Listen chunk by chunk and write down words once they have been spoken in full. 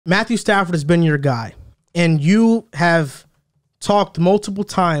Matthew Stafford has been your guy, and you have talked multiple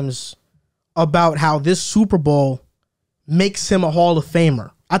times about how this Super Bowl makes him a Hall of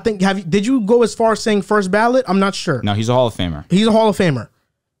Famer. I think, did you go as far as saying first ballot? I'm not sure. No, he's a Hall of Famer. He's a Hall of Famer.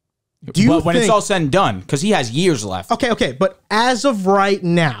 But when it's all said and done, because he has years left. Okay. But as of right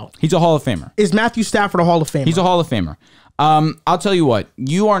now, he's a Hall of Famer. Is Matthew Stafford a Hall of Famer? He's a Hall of Famer. I'll tell you what.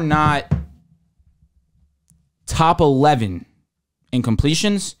 You are not top 11 in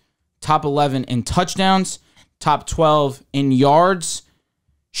completions, top 11 in touchdowns, top 12 in yards.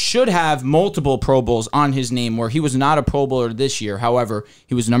 Should have multiple Pro Bowls on his name, where he was not a Pro Bowler this year. However,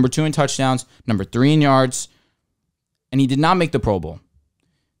 he was number 2 in touchdowns, number 3 in yards, and he did not make the Pro Bowl.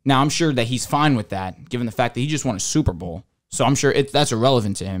 Now, I'm sure that he's fine with that, given the fact that he just won a Super Bowl. So I'm sure that's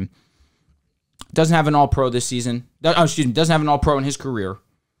irrelevant to him. Doesn't have an All-Pro this season. Doesn't have an All-Pro in his career.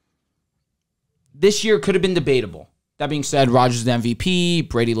 This year could have been debatable. That being said, Rodgers is the MVP.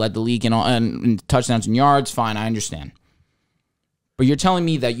 Brady led the league in touchdowns and yards. Fine, I understand. But you're telling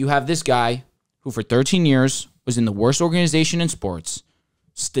me that you have this guy who for 13 years was in the worst organization in sports,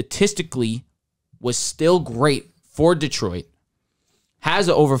 statistically was still great for Detroit, has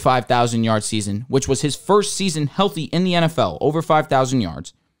an over 5,000 yard season, which was his first season healthy in the NFL, over 5,000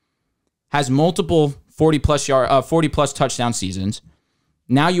 yards, has multiple 40-plus touchdown seasons.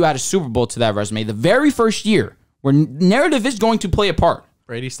 Now you add a Super Bowl to that resume, the very first year where narrative is going to play a part.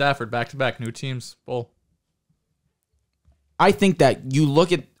 Brady, Stafford, back-to-back, new teams, bowl. I think that you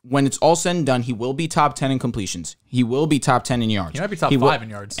look at when it's all said and done, he will be top 10 in completions. He will be top 10 in yards. He might be top 5 in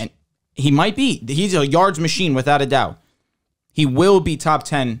yards. And he might be. He's a yards machine without a doubt. He will be top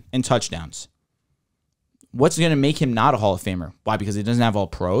 10 in touchdowns. What's going to make him not a Hall of Famer? Why? Because he doesn't have all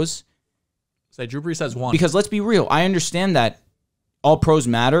pros? So Drew Brees has 1. Because let's be real. I understand that all pros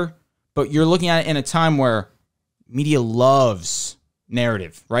matter, but you're looking at it in a time where media loves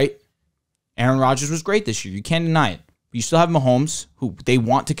narrative, right? Aaron Rodgers was great this year. You can't deny it. You still have Mahomes, who they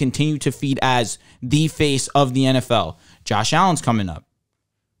want to continue to feed as the face of the NFL. Josh Allen's coming up.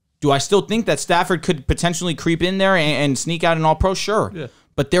 Do I still think that Stafford could potentially creep in there and sneak out an All-Pro? Sure. Yeah.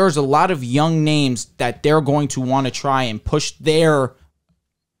 But there's a lot of young names that they're going to want to try and push their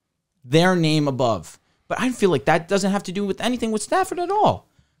name above. But I feel like that doesn't have to do with anything with Stafford at all.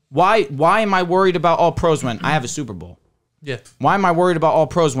 Why am I worried about All-Pros when I have a Super Bowl? Yeah. Why am I worried about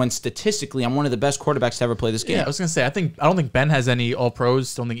All-Pros when statistically I'm one of the best quarterbacks to ever play this game? Yeah, I was going to say, I don't think Ben has any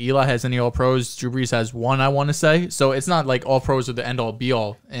All-Pros. Don't think Eli has any All-Pros. Drew Brees has 1, I want to say. So it's not like All-Pros are the end-all,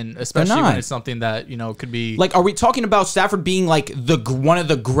 be-all. And especially when it's something that, could be... Like, are we talking about Stafford being like one of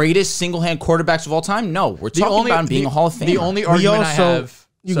the greatest single-hand quarterbacks of all time? No. We're talking about him being a Hall of Famer. The only argument I have...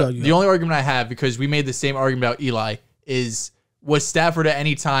 The only argument I have, because we made the same argument about Eli, is was Stafford at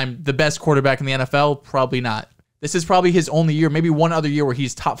any time the best quarterback in the NFL? Probably not. This is probably his only year, maybe one other year where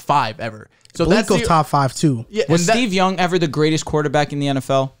he's top 5 ever. So that's top 5 too. Yeah, was Steve Young ever the greatest quarterback in the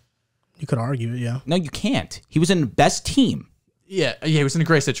NFL? You could argue it, yeah. No, you can't. He was in the best team. Yeah, he was in a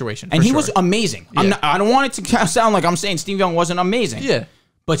great situation. And he was amazing. Yeah. I don't want it to sound like I'm saying Steve Young wasn't amazing. Yeah.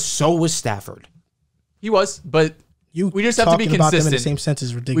 But so was Stafford. He was, but we just have to be consistent. About them in the same sense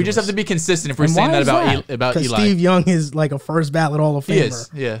is ridiculous. We just have to be consistent if we're saying that about Eli. Because Steve Young is like a first ballot Hall of Famer. He is,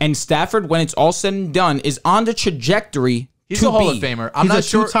 yeah. And Stafford, when it's all said and done, is on the trajectory He's a Hall of Famer. I'm not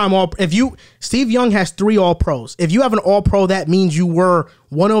sure. Two-time All. Steve Young has 3 All-Pros. If you have an All-Pro, that means you were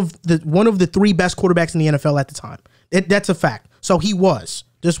one of the 3 best quarterbacks in the NFL at the time. That's a fact. So he was.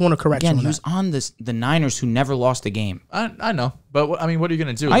 Just want to correct you on that. He was on the Niners who never lost a game. I know, but what are you going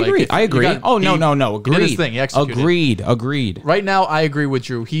to do? I agree. No. Agreed. He did his thing. He executed. Agreed. Right now, I agree with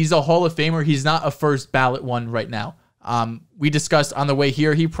Drew. He's a Hall of Famer. He's not a first ballot one right now. We discussed on the way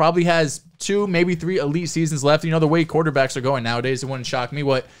here, he probably has 2, maybe 3 elite seasons left. The way quarterbacks are going nowadays, it wouldn't shock me.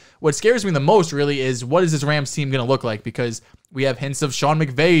 What scares me the most, really, is what is this Rams team going to look like? Because we have hints of Sean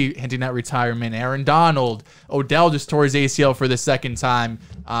McVay hinting at retirement, Aaron Donald, Odell just tore his ACL for the second time.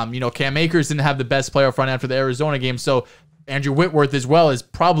 Cam Akers didn't have the best player front after the Arizona game, so Andrew Whitworth as well is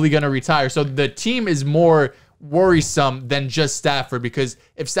probably going to retire. So the team is more worrisome than just Stafford, because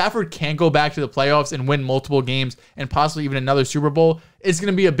if Stafford can't go back to the playoffs and win multiple games and possibly even another Super Bowl, it's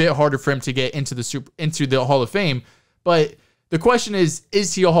going to be a bit harder for him to get into the Hall of Fame. But the question is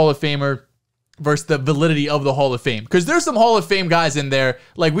he a Hall of Famer versus the validity of the Hall of Fame? Because there's some Hall of Fame guys in there.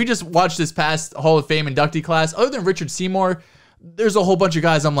 Like, we just watched this past Hall of Fame inductee class. Other than Richard Seymour, there's a whole bunch of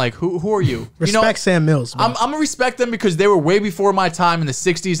guys I'm like, who are you? Respect Sam Mills. I'm going to respect them because they were way before my time in the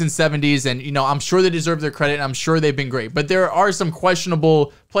 60s and 70s. And, I'm sure they deserve their credit. And I'm sure they've been great. But there are some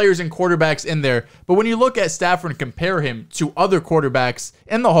questionable players and quarterbacks in there. But when you look at Stafford and compare him to other quarterbacks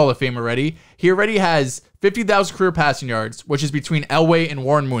in the Hall of Fame already, he already has 50,000 career passing yards, which is between Elway and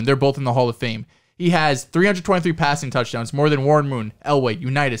Warren Moon. They're both in the Hall of Fame. He has 323 passing touchdowns, more than Warren Moon, Elway,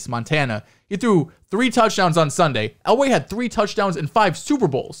 Unitas, Montana. He threw 3 touchdowns on Sunday. Elway had 3 touchdowns in 5 Super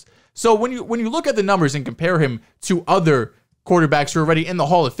Bowls. So when you look at the numbers and compare him to other quarterbacks who are already in the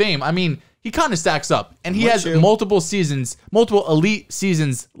Hall of Fame, I mean, he kind of stacks up. And he has multiple elite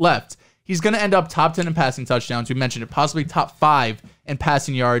seasons left. He's going to end up top 10 in passing touchdowns. We mentioned it, possibly top 5 in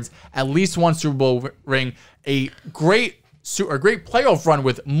passing yards, at least 1 Super Bowl ring, a great playoff run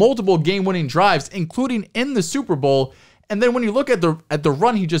with multiple game-winning drives, including in the Super Bowl. And then when you look at the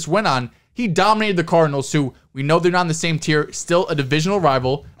run he just went on, he dominated the Cardinals, who we know they're not in the same tier, still a divisional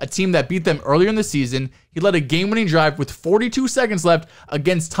rival, a team that beat them earlier in the season. He led a game-winning drive with 42 seconds left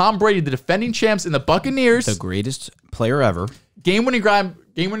against Tom Brady, the defending champs, and the Buccaneers. The greatest player ever. Game-winning drive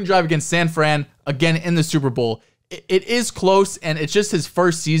against San Fran, again in the Super Bowl. It is close, and it's just his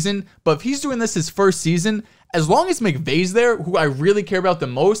first season. But if he's doing this his first season, as long as McVay's there, who I really care about the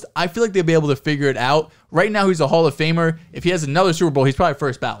most, I feel like they'll be able to figure it out. Right now, he's a Hall of Famer. If he has another Super Bowl, he's probably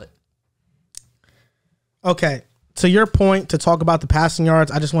first ballot. Okay, to your point, to talk about the passing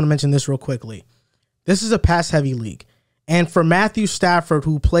yards, I just want to mention this real quickly. This is a pass-heavy league. And for Matthew Stafford,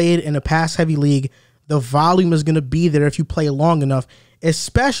 who played in a pass-heavy league, the volume is going to be there if you play long enough,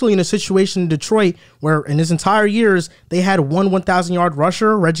 especially in a situation in Detroit where in his entire years, they had one 1,000-yard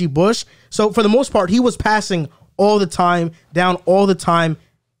rusher, Reggie Bush. So for the most part, he was passing all the time, down all the time.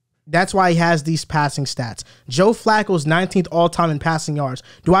 That's why he has these passing stats. Joe Flacco's 19th all-time in passing yards.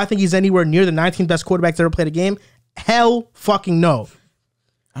 Do I think he's anywhere near the 19th best quarterback to ever played a game? Hell fucking no.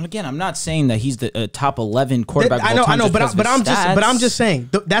 And again, I'm not saying that he's the top 11 quarterback. I know, but I'm just saying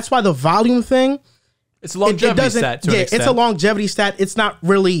that's why the volume thing. It's a longevity stat. It's a longevity stat. It's not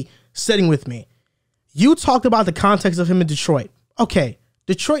really sitting with me. You talked about the context of him in Detroit. Okay,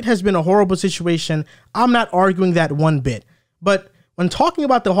 Detroit has been a horrible situation. I'm not arguing that one bit. But when talking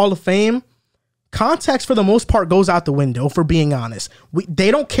about the Hall of Fame, context for the most part goes out the window, for being honest.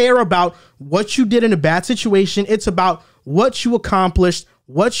 They don't care about what you did in a bad situation. It's about what you accomplished,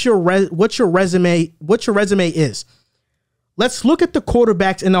 what your resume is. Let's look at the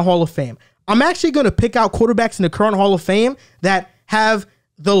quarterbacks in the Hall of Fame. I'm actually going to pick out quarterbacks in the current Hall of Fame that have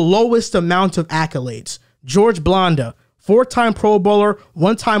the lowest amount of accolades. George Blanda, 4-time Pro Bowler,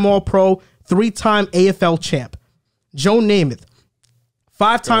 1-time All-Pro, 3-time AFL champ. Joe Namath,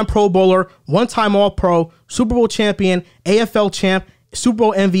 5-time Pro Bowler, 1-time All-Pro, Super Bowl champion, AFL champ, Super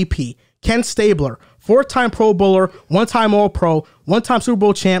Bowl MVP. Ken Stabler, 4-time Pro Bowler, 1-time All-Pro, 1-time Super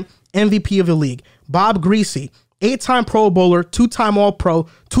Bowl champ, MVP of the league. Bob Greasy, 8-time Pro Bowler, 2-time All-Pro,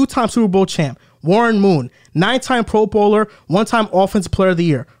 2-time Super Bowl champ. Warren Moon, 9-time Pro Bowler, 1-time Offensive Player of the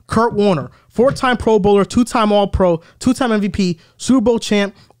Year. Kurt Warner, 4-time Pro Bowler, 2-time All-Pro, 2-time MVP, Super Bowl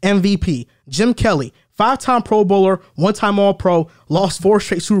champ, MVP. Jim Kelly, 5-time Pro Bowler, 1-time All-Pro, lost 4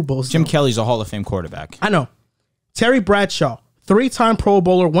 straight Super Bowls. Jim Kelly's a Hall of Fame quarterback. I know. Terry Bradshaw, 3-time Pro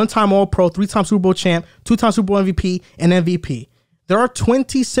Bowler, 1-time All-Pro, 3-time Super Bowl champ, 2-time Super Bowl MVP, and MVP. There are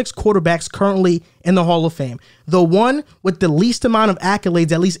 26 quarterbacks currently in the Hall of Fame. The one with the least amount of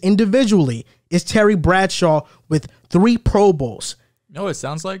accolades, at least individually, is Terry Bradshaw with 3 Pro Bowls. You know what it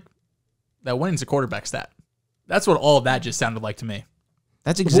sounds like? That winning's a quarterback stat. That's what all of that just sounded like to me.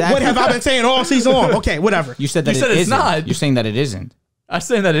 That's exactly what have I been saying all season long? Okay, whatever. You said that it's not. You're saying that it isn't. I'm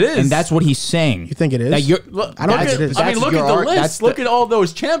saying that it is. And that's what he's saying. You think it is? I don't think it is. I mean, look at the list. Look at all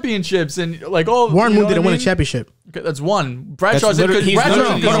those championships and like all. Warren Moon didn't win a championship. Okay, that's one. Bradshaw's Hold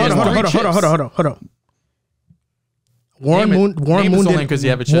on. Warren Moon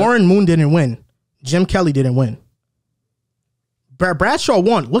didn't win. Jim Kelly didn't win. Bradshaw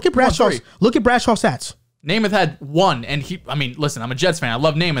won. Look at Bradshaw's stats. Namath had 1, and listen, I'm a Jets fan. I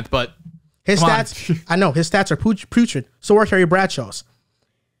love Namath, but his stats, I know his stats are putrid. So are Terry Bradshaw's.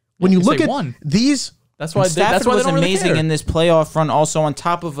 When you look at these, that's why Stafford was amazing in this playoff run. Also, on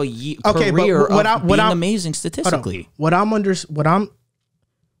top of a career of being amazing statistically. What I'm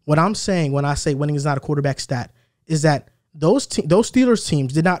saying when I say winning is not a quarterback stat is that those Steelers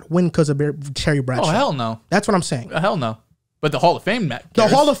teams did not win because of Terry Bradshaw. Oh hell no! That's what I'm saying. Hell no! But the Hall of Fame, Matt. The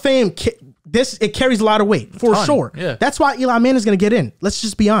Hall of Fame, it carries a lot of weight for sure. Yeah. That's why Eli Manning is going to get in. Let's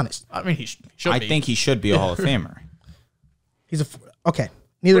just be honest. I mean, he should be. I think he should be a Hall of Famer. Okay.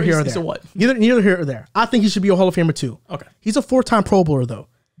 Neither here or there. He's a what? Neither here or there. I think he should be a Hall of Famer too. Okay. He's a 4-time Pro Bowler though.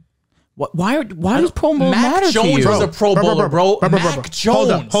 Why does Pro Bowl matter Mac to you? Jones was a Pro Bowler, bro. Mac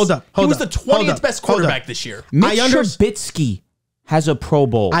Jones. Hold up. He was the 20th best quarterback this year. Mitch Trubisky has a Pro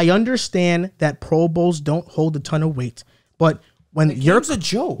Bowl. I understand that Pro Bowls don't hold a ton of weight, but when a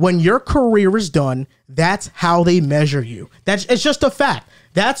joke. When your career is done, that's how they measure you. It's just a fact.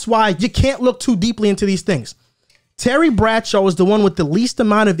 That's why you can't look too deeply into these things. Terry Bradshaw is the one with the least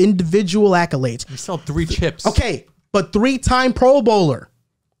amount of individual accolades. He still 3 chips. Okay, but 3-time Pro Bowler.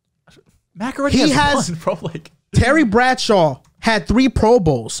 Mac already has one, bro. Like Terry Bradshaw had 3 Pro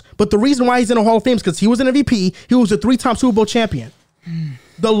Bowls, but the reason why he's in the Hall of Fame is because he was an MVP. He was a 3-time Super Bowl champion.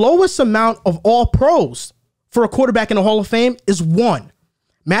 The lowest amount of all pros for a quarterback in the Hall of Fame is 1.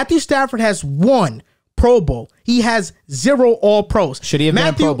 Matthew Stafford has 1 Pro Bowl. He has 0 all pros. Should he have been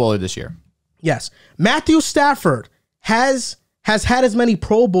a Pro Bowler this year? Yes. Matthew Stafford has had as many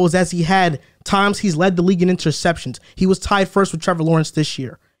Pro Bowls as he had times he's led the league in interceptions. He was tied first with Trevor Lawrence this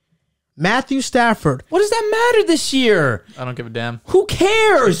year. Matthew Stafford. What does that matter this year? I don't give a damn. Who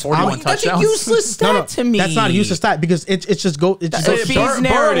cares? 41 That's a touchdowns. useless stat to me. That's not a useless stat because it feeds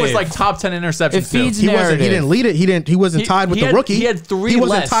Burrow was like top 10 interceptions. It feeds too. narrative. He didn't lead it. He wasn't tied with the rookie. He had 3 He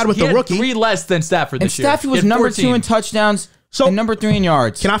wasn't less. tied with the rookie. 3 less than Stafford And this year. Stafford was He had number 14. 2 in touchdowns and number 3 in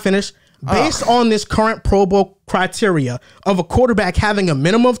yards. Can I finish? Based on this current Pro Bowl criteria of a quarterback having a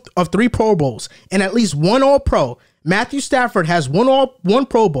minimum of 3 Pro Bowls and at least 1 All-Pro, Matthew Stafford has 1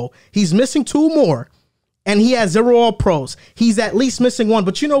 Pro Bowl. He's missing 2 more, and he has 0 All-Pros. He's at least missing 1.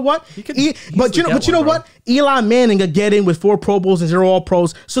 But you know what? What? Eli Manning will get in with 4 Pro Bowls and 0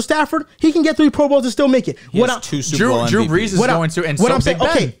 All-Pros. So Stafford, he can get 3 Pro Bowls and still make it. He has 2 Super Bowl Drew MVPs. Brees is going to, and so Big Ben.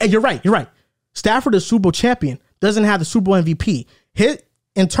 Okay, and you're right. Stafford is Super Bowl champion, doesn't have the Super Bowl MVP.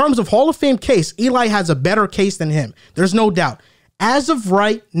 In terms of Hall of Fame case, Eli has a better case than him. There's no doubt. As of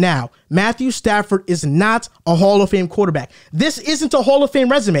right now, Matthew Stafford is not a Hall of Fame quarterback. This isn't a Hall of Fame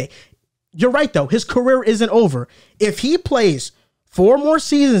resume. You're right, though. His career isn't over. If he plays 4 more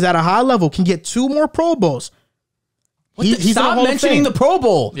seasons at a high level, can get 2 more Pro Bowls, he's Stop mentioning the Pro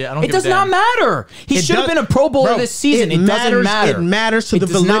Bowl. Yeah, I don't it give a does not damn. matter. He should have been a Pro Bowler this season. It doesn't matter. It matters to the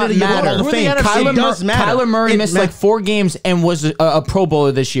does not validity of the matter. Hall of Fame. Kyler Murray missed like 4 games and was a Pro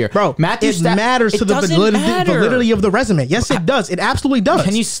Bowler this year. Bro, it matters to the validity of the resume. Yes, it does. It absolutely does.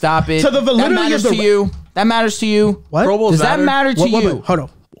 Can you stop it? To the validity of the That matters to you. What? Pro Bowls does that matter to you? Hold on.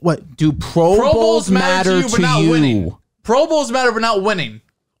 What? Do Pro Bowls matter but not to winning. you? Pro Bowls matter but not winning.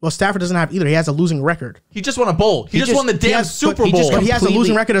 Well, Stafford doesn't have either. He has a losing record. He just won a bowl. He just won the damn Super But Bowl. he has a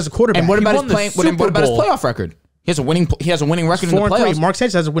losing record as a quarterback. And what about won the his playoff record? He has a winning record in the 4-3. playoffs. Mark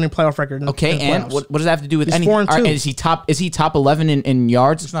Sanchez has a winning playoff record. Okay, and what does that have to do with He's anything? 4-2. Is he top 11 in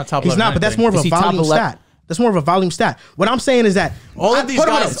yards? It's not top 11. He's not, but that's more of a volume stat. That's more of a volume stat. What I'm saying is that all of these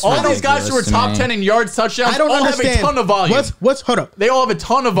guys who are top 10 in yards, touchdowns, I don't all understand. have a ton of volume. Hold up. They all have a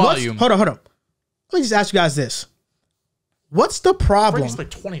ton of volume. Hold up. Let me just ask you guys this. What's the problem? It's like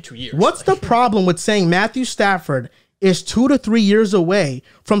 22 years. What's the problem with saying Matthew Stafford is 2 to 3 years away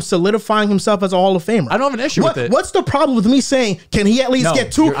from solidifying himself as a Hall of Famer? I don't have an issue with it. What's the problem with me saying, can he at least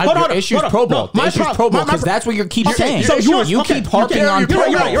get 2? Your issue is Pro Bowl. The issue is Pro Bowl because that's what you keep saying. So you keep harping on Pro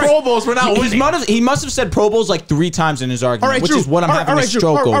Bowl. Pro Bowls were not winning. He must have said Pro Bowls like 3 times in his argument, which is what I'm having a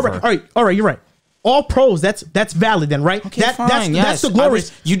stroke over. All right, you're right. All pros, that's valid then, right? Okay, fine, that's the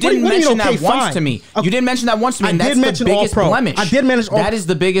glorious. You didn't mention that once to me. You didn't mention that once to me. I did mention all pro. Blemish. I did mention all. That is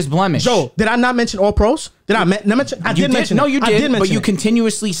the biggest blemish. Joe, did I not mention all pros? Did I mention? I did mention. No, you did. But you it.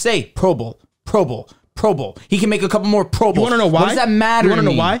 continuously say Pro Bowl, Pro Bowl, Pro Bowl. He can make a couple more Pro Bowls. You want to know why? What does that matter? You want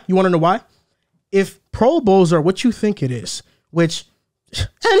to know why? You want to know why? If Pro Bowls are what you think it is, which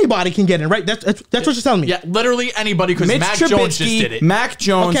anybody can get in, right? That's what you're telling me. Yeah, literally anybody, because Mac Jones just did it. Mac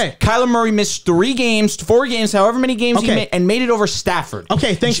Jones. Okay. Kyler Murray missed 4 games, however many games he made, and made it over Stafford.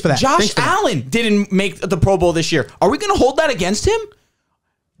 Okay, thanks for that. Josh Allen didn't make the Pro Bowl this year. Are we going to hold that against him?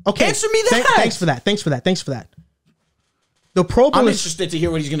 Okay, answer me that. Thanks for that. The Pro Bowl I'm is interested to hear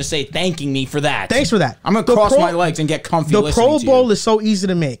what he's going to say, thanking me for that. Thanks for that. I'm going to cross my legs and get comfy. The Pro Bowl is so easy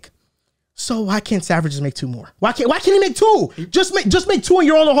to make. So why can't Stafford just make 2 more? Why can't he make 2? Just make 2 and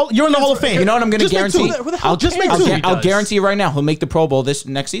you're in the Hall of Fame. You know what I'm going to guarantee? I'll just make 2. I'll guarantee you right now he'll make the Pro Bowl this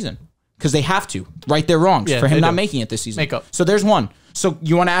next season because they have to right their wrongs for him not making it this season. Make up. So there's 1. So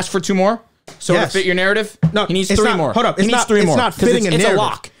you want to ask for 2 more? So to fit your narrative? No, he needs 3 more. Hold up. He needs 3 more. It's not fitting a narrative. It's a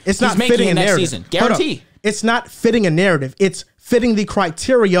lock. It's not He's fitting a next narrative. season. Guarantee. It's not fitting a narrative. It's fitting the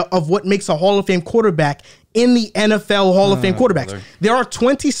criteria of what makes a Hall of Fame quarterback in the NFL Hall of Fame quarterbacks. Brother. There are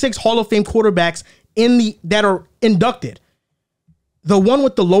 26 Hall of Fame quarterbacks that are inducted. The one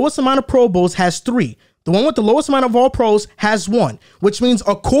with the lowest amount of Pro Bowls has 3. The one with the lowest amount of all pros has 1, which means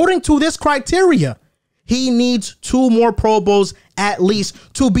according to this criteria, he needs 2 more Pro Bowls at least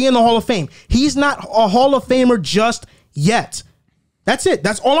to be in the Hall of Fame. He's not a Hall of Famer just yet. That's it.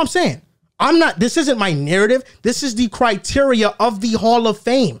 That's all I'm saying. This isn't my narrative. This is the criteria of the Hall of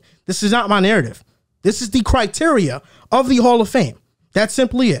Fame. This is not my narrative. This is the criteria of the Hall of Fame. That's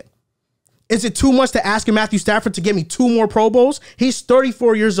simply it. Is it too much to ask Matthew Stafford to get me 2 more Pro Bowls? He's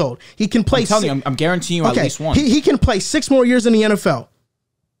 34 years old. He can play. I'm guaranteeing you at least one. He can play 6 more years in the NFL.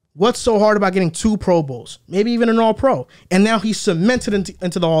 What's so hard about getting 2 Pro Bowls? Maybe even an All-Pro. And now he's cemented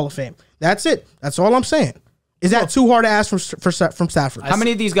into the Hall of Fame. That's it. That's all I'm saying. Is that too hard to ask from Stafford? How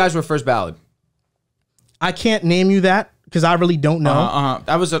many of these guys were first ballot? I can't name you that because I really don't know.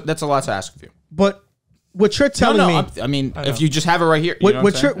 That's a lot to ask of you. But what you're telling me, I mean, if you just have it right here,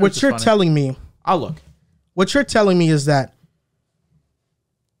 what you're telling me, I'll look. What you're telling me is that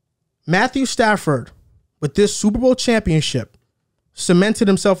Matthew Stafford, with this Super Bowl championship, cemented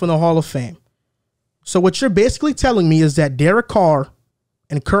himself in the Hall of Fame. So what you're basically telling me is that Derek Carr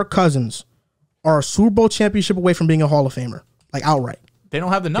and Kirk Cousins are a Super Bowl championship away from being a Hall of Famer, like outright. They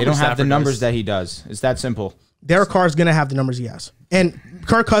don't have the numbers. They don't have the numbers that he does. It's that simple. Derek Carr is going to have the numbers he has. And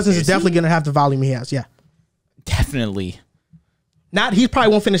Kirk Cousins is definitely going to have the volume he has, yeah. Definitely. He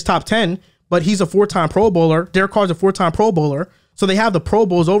probably won't finish top 10, but he's a 4-time Pro Bowler. Derek Carr's a 4-time Pro Bowler, so they have the Pro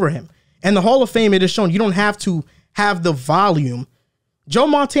Bowls over him. And the Hall of Fame, it is shown you don't have to have the volume. Joe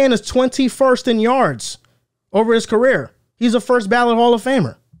Montana's 21st in yards over his career. He's a first ballot Hall of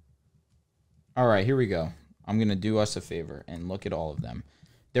Famer. All right, here we go. I'm going to do us a favor and look at all of them.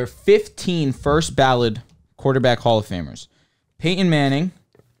 There are 15 first ballot quarterback Hall of Famers. Peyton Manning,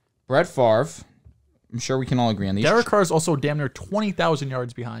 Brett Favre. I'm sure we can all agree on these. Derek Carr is also damn near 20,000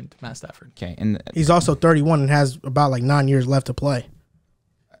 yards behind Matt Stafford. Okay, and he's also 31 and has about 9 years left to play.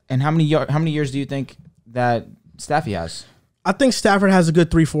 And how many years do you think that Staffy has? I think Stafford has a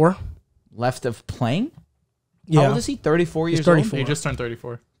good 3-4 left of playing. Yeah. How old is he? 34 years 34. old. He just turned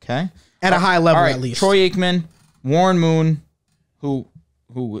 34. Okay, at a high level all right. at least. Troy Aikman, Warren Moon, who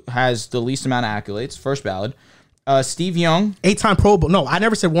has the least amount of accolades, first ballot. Steve Young, 8-time Pro Bowl. No, I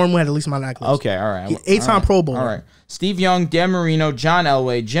never said Warren Moon had the least amount of accolades. Okay, all right. 8-time Pro Bowl. All right. Steve Young, Dan Marino, John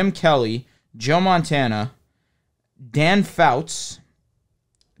Elway, Jim Kelly, Joe Montana, Dan Fouts,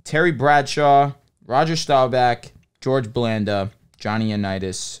 Terry Bradshaw, Roger Staubach, George Blanda, Johnny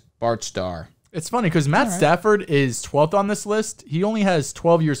Unitas, Bart Starr. It's funny because Matt Stafford is 12th on this list. He only has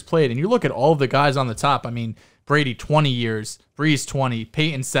 12 years played. And you look at all of the guys on the top. I mean, Brady, 20 years. Breeze, 20.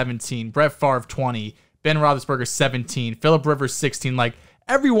 Peyton, 17. Brett Favre, 20. Ben Roethlisberger, 17. Phillip Rivers, 16. Like,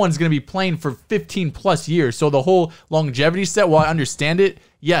 everyone's going to be playing for 15-plus years. So the whole longevity set, while I understand it,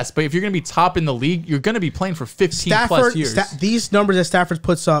 yes. But if you're going to be top in the league, you're going to be playing for 15-plus years. These numbers that Stafford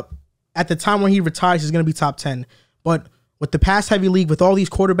puts up, at the time when he retires, he's going to be top 10. But with the pass-heavy league, with all these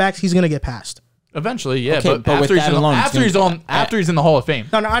quarterbacks, he's going to get passed. Eventually, yeah. Okay, but after he's in the Hall of Fame.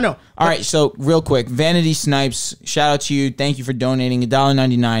 No, I know. All right, so real quick, Vanity Snipes, shout out to you. Thank you for donating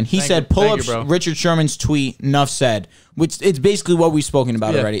 $1.99. He said, pull up Richard Sherman's tweet, enough said, which it's basically what we've spoken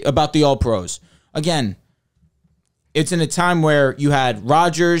about already, about the All-Pros. Again, it's in a time where you had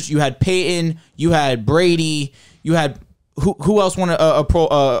Rodgers, you had Peyton, you had Brady, you had who else won All-Pro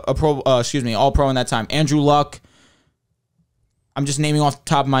in that time? Andrew Luck. I'm just naming off the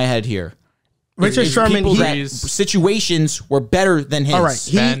top of my head here. Richard Sherman, situations were better than his. All right,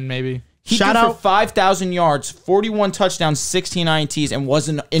 Ben, maybe. He threw for 5,000 yards, 41 touchdowns, 16 INTs, and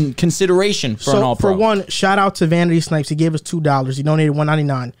wasn't in consideration for an All-Pro. For one, shout out to Vanity Snipes. He gave us $2. He donated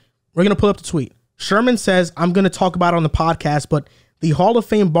 $1.99. We're going to pull up the tweet. Sherman says, I'm going to talk about it on the podcast, but the Hall of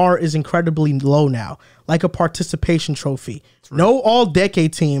Fame bar is incredibly low now, like a participation trophy. No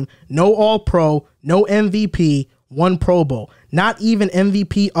all-decade team, no All-Pro, no MVP, one Pro Bowl. Not even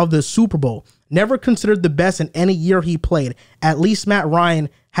MVP of the Super Bowl. Never considered the best in any year he played. At least Matt Ryan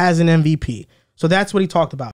has an MVP. So that's what he talked about.